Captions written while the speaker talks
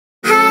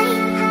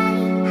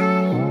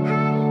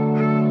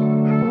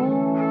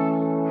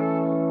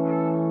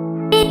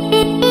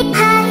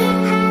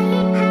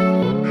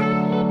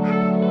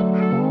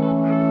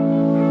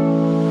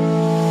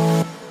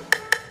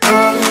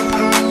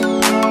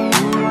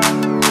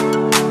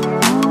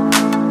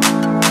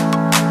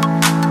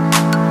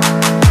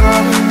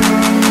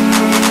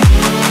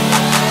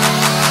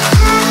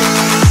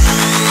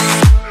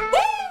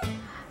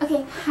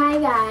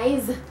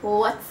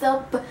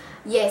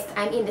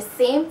I'm in the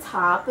same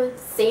top,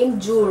 same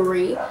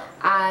jewelry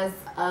as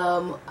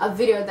a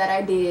video that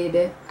I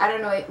did. I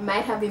don't know, it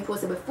might have been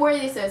posted before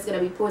this, or it's gonna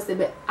be posted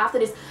but after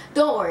this.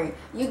 Don't worry,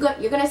 you're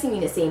gonna see me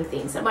in the same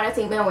thing. So I'm gonna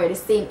think I'm gonna wear the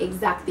same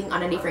exact thing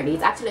on a different day.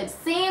 It's actually the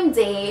same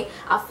day.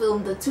 I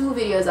filmed the 2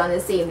 videos on the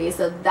same day,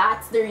 so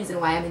that's the reason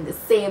why I'm in the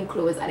same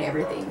clothes and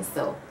everything.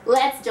 So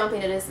let's jump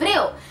into this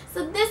video.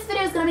 So this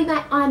video is gonna be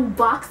my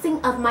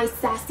unboxing of my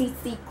Sassy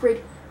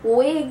Secret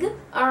wig.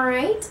 All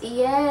right,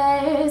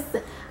 yes,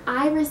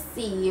 I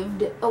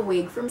received a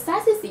wig from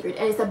Sassy Secret,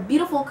 and it's a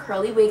beautiful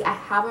curly wig.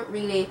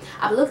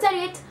 I've looked at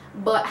it,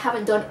 but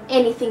haven't done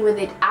anything with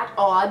it at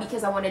all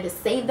because I wanted to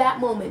save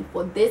that moment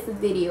for this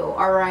video.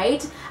 All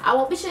right, I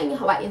won't be showing you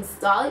how I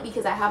install it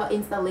because I have an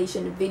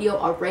installation video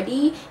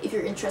already. If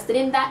you're interested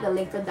in that, the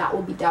link for that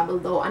will be down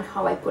below on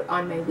how I put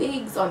on my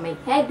wigs on my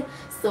head.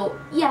 So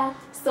yeah,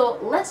 so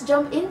let's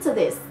jump into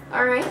this.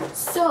 All right,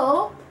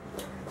 so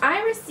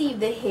I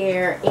received the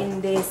hair in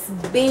this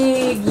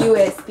big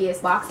USPS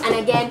box, and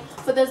again,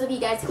 for those of you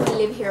guys who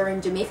live here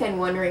in Jamaica and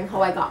wondering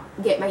how I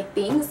get my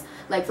things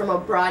like from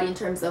abroad in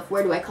terms of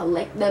where do I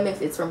collect them,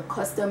 if it's from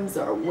customs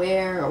or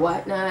where or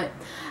whatnot,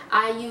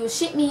 I use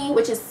ShipMe,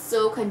 which is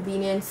so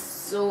convenient,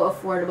 so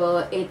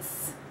affordable.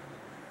 It's,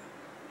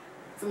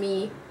 for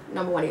me,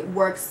 number one, it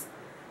works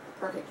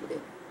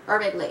perfectly.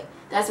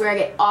 That's where I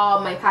get all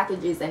my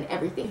packages and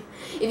everything.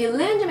 If you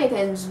live in Jamaica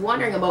and just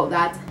wondering about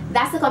that,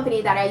 that's the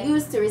company that I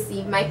use to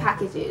receive my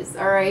packages.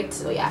 All right,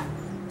 so yeah,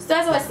 so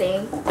as I was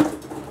saying,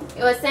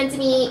 it was sent to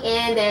me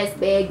in this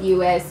big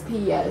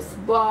USPS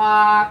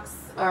box.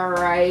 All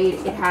right,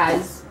 it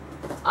has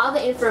all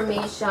the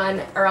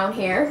information around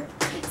here.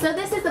 So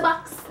this is the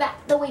box that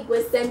the wig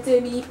was sent to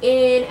me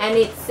in, and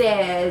it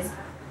says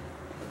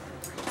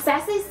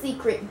Sassy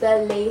Secret,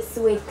 the lace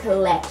wig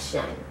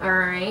collection. All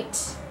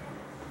right.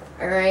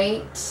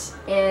 Alright,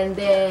 and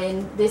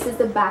then this is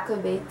the back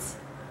of it.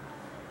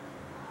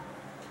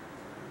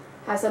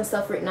 Has some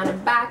stuff written on the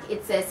back.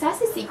 It says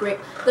Sassy Secret,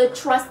 the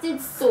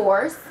trusted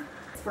source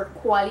for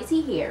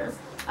quality hair.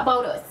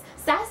 About us,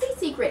 Sassy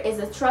Secret is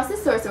a trusted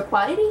source for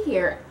quality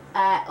hair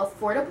at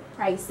affordable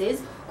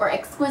prices. Or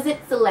exquisite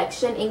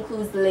selection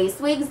includes lace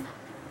wigs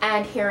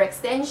and hair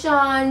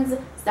extensions.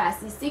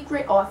 Sassy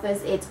Secret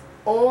offers its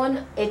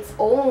own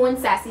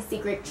Sassy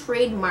Secret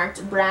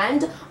trademarked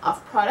brand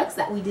of products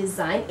that we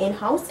design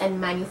in-house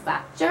and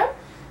manufacture.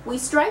 We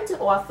strive to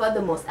offer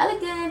the most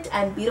elegant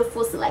and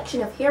beautiful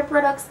selection of hair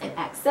products and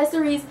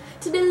accessories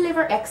to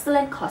deliver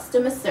excellent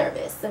customer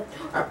service.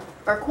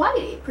 Our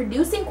quality,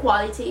 producing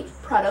quality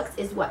products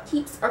is what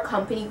keeps our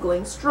company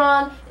going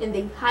strong in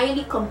the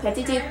highly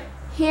competitive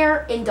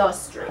hair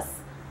industry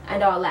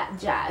and all that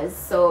jazz.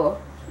 So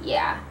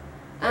yeah.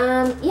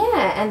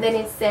 Yeah, and then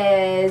it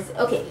says,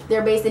 okay,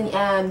 they're based in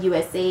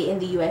USA, in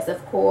the US,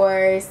 of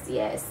course.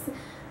 Yes.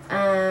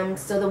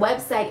 So the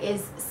website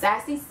is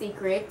Sassy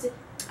Secret,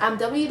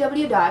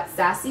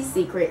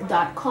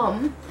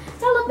 www.sassysecret.com.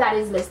 So look, that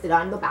is listed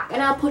on the back,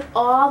 and I'll put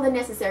all the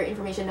necessary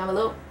information down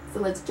below. So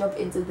let's jump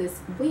into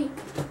this wig.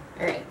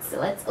 All right, so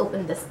let's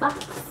open this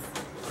box,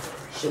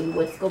 show you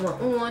what's going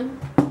on.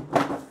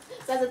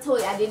 So as I told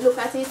you, I did look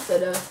at it, so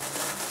the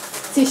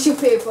tissue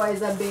paper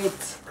is a bit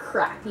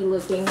crappy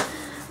looking.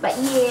 But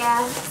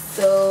yeah,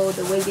 so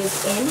the wig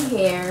is in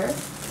here.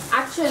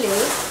 Actually,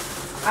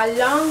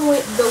 along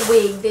with the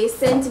wig, they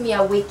sent me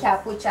a wig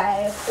cap, which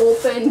I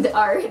opened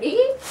already.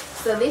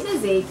 So this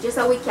is it, just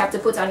a wig cap to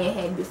put on your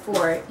head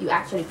before you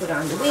actually put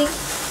on the wig.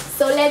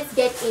 So let's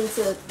get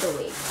into the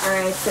wig.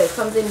 Alright, so it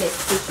comes in this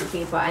tissue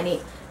paper,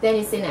 and then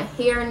it's in a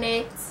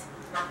hairnet.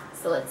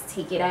 So let's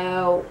take it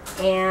out.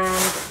 And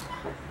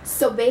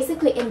so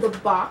basically in the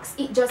box,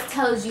 it just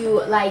tells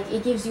you, like,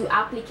 it gives you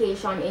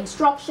application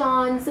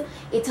instructions.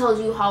 It tells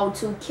you how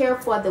to care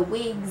for the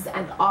wigs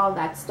and all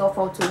that stuff,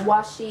 how to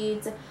wash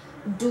it,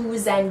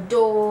 do's and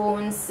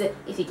don'ts,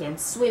 if you can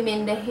swim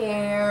in the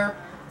hair,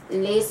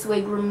 lace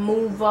wig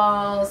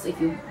removals,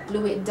 if you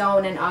glue it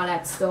down and all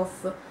that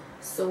stuff.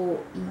 So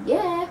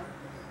yeah,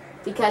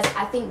 because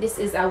I think this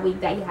is a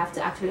wig that you have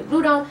to actually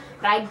glue down,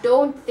 but I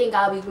don't think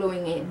I'll be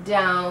gluing it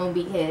down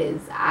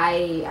because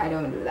I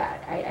don't do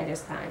that. I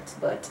just can't.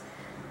 But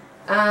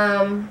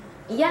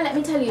yeah, let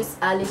me tell you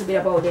a little bit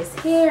about this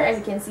hair. As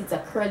you can see, it's a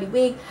curly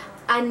wig,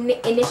 and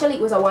initially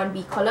it was a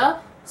 1B color.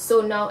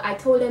 So now I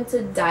told them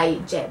to dye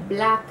jet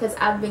black because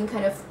I've been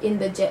kind of in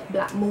the jet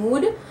black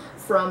mood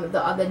from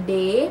the other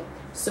day.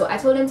 So I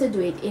told them to do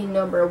it in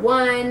number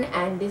 1,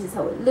 and this is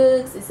how it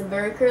looks. It's a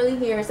very curly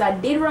hair, so I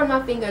did run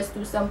my fingers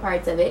through some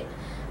parts of it.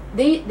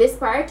 This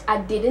part I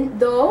didn't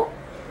though.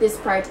 This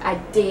part I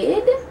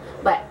did,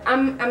 but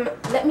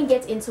let me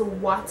get into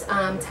what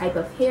type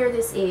of hair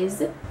this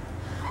is.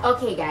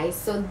 Okay guys,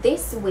 so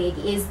this wig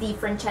is the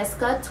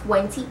Francesca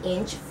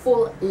 20-inch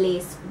full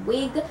lace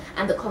wig,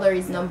 and the color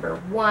is number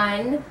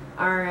 1.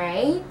 All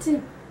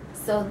right,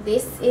 so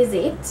this is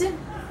it.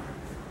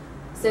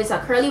 So it's a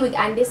curly wig,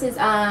 and this is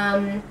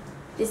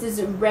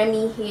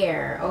Remy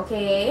hair.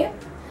 Okay,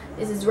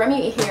 this is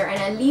Remy hair, and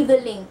I'll leave the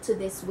link to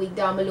this wig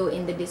down below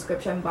in the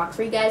description box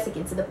for you guys. You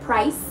can see the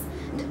price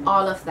and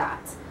all of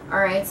that.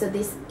 Alright, so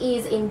this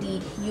is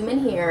indeed human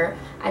hair.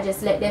 I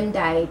just let them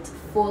dye it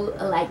full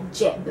like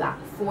jet black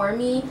for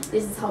me.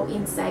 This is how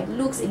inside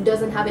looks. It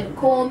doesn't have any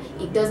comb,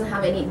 it doesn't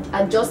have any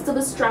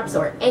adjustable straps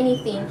or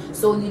anything,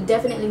 so you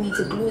definitely need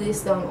to glue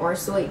this down or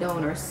sew it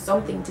down or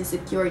something to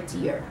secure it to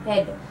your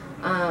head.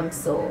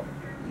 So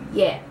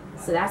yeah,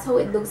 so that's how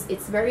it looks.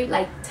 It's very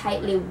like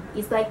tightly,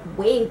 it's like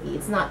wavy.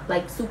 It's not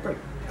like super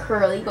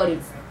curly, but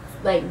it's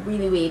like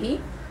really wavy.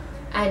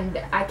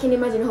 And I can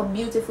imagine how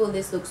beautiful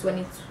this looks when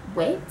it's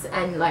wet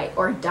and like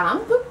or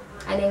damp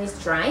and then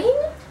it's drying.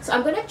 So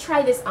I'm gonna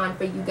try this on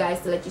for you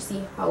guys to let you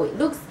see how it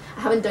looks.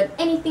 I haven't done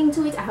anything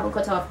to it. I haven't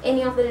cut off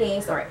any of the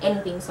lace or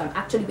anything, so I'm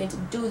actually going to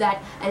do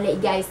that and let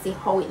you guys see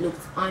how it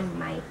looks on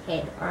my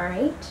head.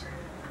 Alright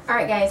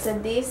guys, so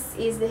this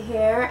is the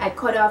hair. I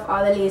cut off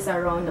all the lace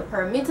around the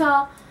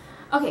perimeter.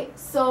 Okay,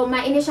 so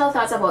my initial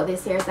thoughts about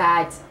this hair is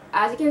that,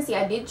 as you can see,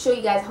 I did show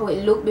you guys how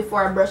it looked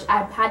before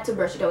I had to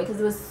brush it away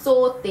because it was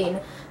so thin.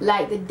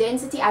 Like the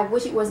density, I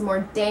wish it was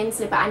more dense.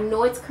 But I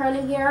know it's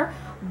curly hair,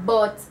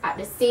 but at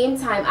the same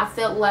time I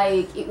felt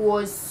like it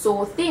was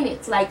so thin.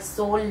 It's like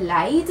so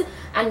light,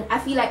 and I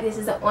feel like this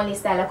is the only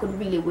style I could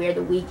really wear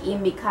the wig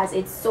in because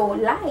it's so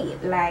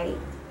light. Like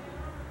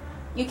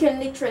you can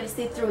literally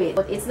see through it,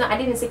 but it's not, I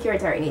didn't secure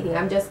it or anything.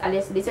 I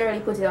just literally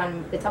put it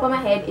on the top of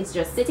my head. It's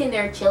just sitting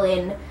there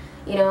chilling,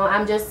 you know.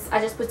 I just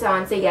put it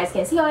on so you guys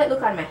can see how it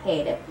look on my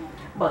head.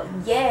 But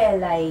yeah,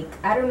 like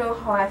I don't know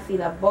how I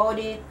feel about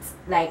it.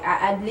 Like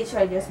I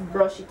literally just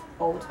brush it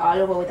out all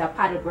over with a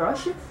paddle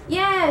brush.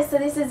 Yeah, so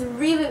this is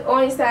really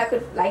only style I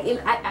could like.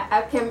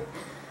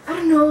 I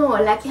don't know,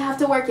 like you have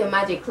to work your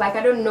magic. Like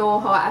I don't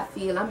know how I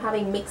feel. I'm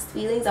having mixed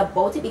feelings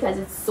about it because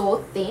it's so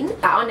thin.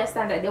 I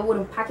understand that they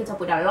wouldn't pack it up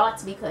with a lot,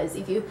 because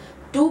if you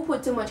do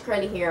put too much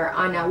curly hair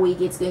on a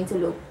wig, it's going to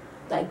look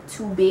like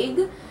too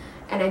big.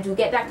 And I do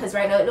get that because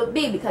right now it look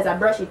big because I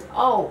brush it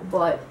out.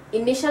 But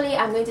initially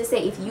I'm going to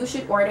say, if you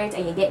should order it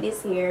and you get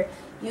this hair,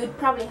 you'd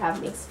probably have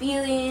mixed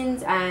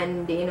feelings.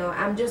 And you know,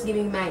 I'm just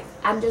giving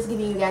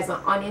you guys my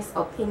honest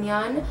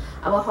opinion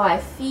about how I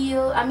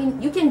feel. I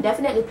mean, you can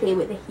definitely play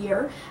with the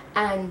hair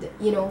and,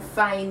 you know,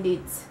 find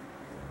it,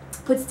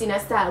 put it in a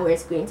style where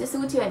it's going to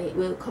suit you and it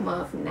will come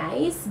off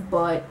nice.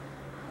 But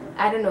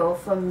I don't know,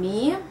 for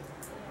me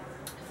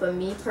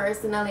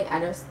personally, I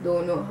just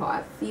don't know how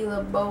I feel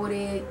about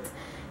it.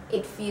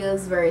 It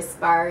feels very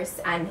sparse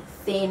and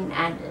thin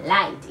and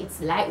light.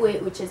 It's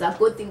lightweight, which is a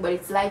good thing, but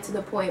it's light to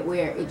the point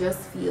where it just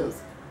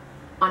feels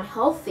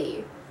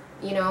unhealthy,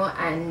 you know.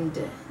 And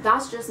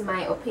that's just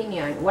my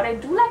opinion. What I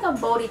do like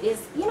about it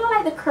is, you know,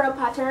 like the curl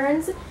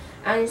patterns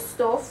and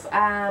stuff.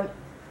 I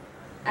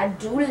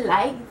do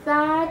like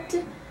that.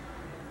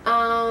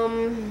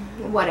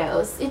 What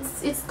else?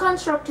 It's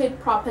constructed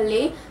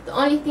properly. The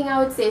only thing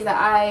I would say is that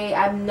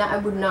I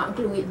would not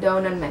glue it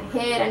down on my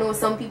head. I know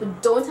some people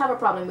don't have a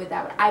problem with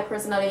that, but I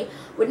personally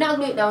would not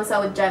glue it down. So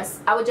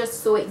I would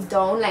just sew it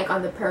down like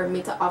on the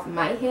perimeter of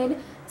my head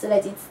to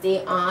let it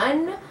stay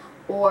on,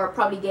 or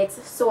probably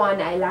sew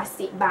on an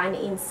elastic band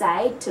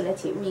inside to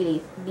let it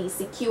really be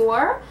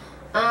secure.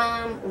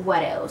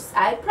 What else?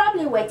 I'd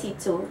probably wet it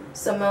too.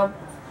 Some of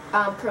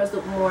curls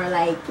look more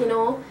like, you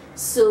know,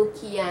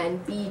 silky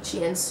and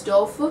beachy and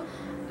stuff.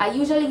 I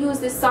usually use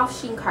the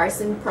Soft Sheen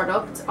Carson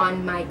product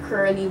on my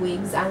curly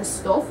wigs and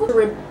stuff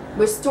to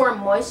restore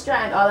moisture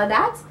and all of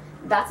that.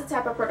 That's the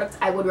type of product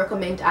I would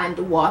recommend,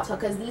 and water,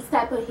 because these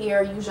type of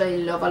hair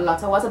usually love a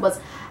lot of water. But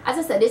as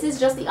I said, this is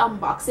just the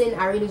unboxing.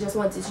 I really just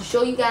wanted to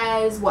show you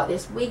guys what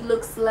this wig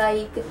looks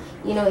like.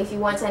 You know, if you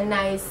want a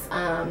nice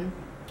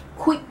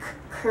quick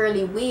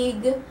curly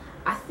wig,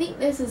 I think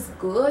this is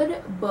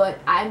good. But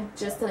I'm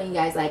just telling you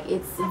guys, like,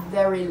 it's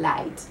very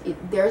light.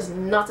 There's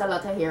not a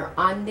lot of hair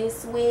on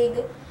this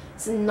wig.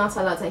 It's not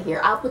a lot of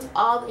hair. I'll put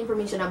all the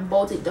information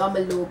about it down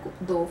below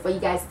though for you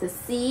guys to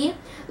see,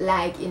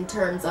 like in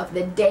terms of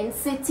the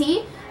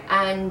density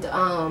and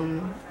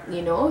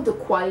you know, the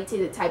quality,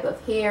 the type of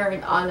hair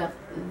and all of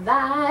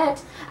that.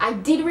 I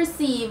did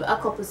receive a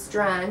couple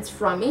strands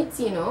from it,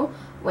 you know,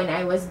 when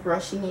I was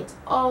brushing it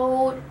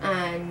out.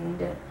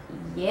 And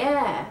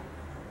yeah,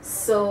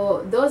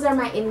 so those are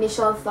my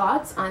initial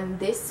thoughts on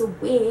this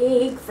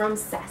wig from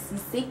Sassy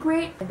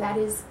Secret. That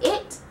is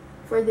it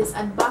for this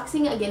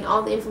unboxing. Again,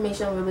 all the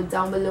information will be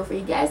down below for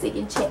you guys, so you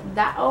can check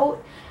that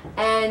out.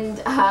 And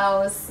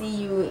I'll see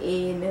you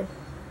in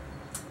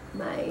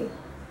my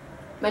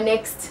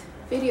next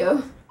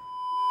video.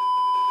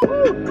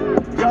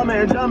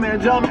 Jumpin',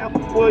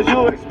 what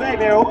you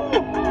expecting?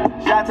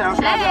 Shout out,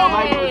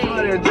 Michael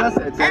Jordan, just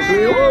a text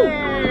me.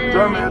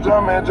 Jumpin'.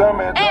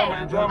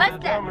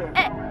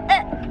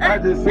 I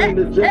just seen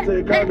the jet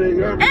take out the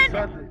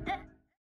something.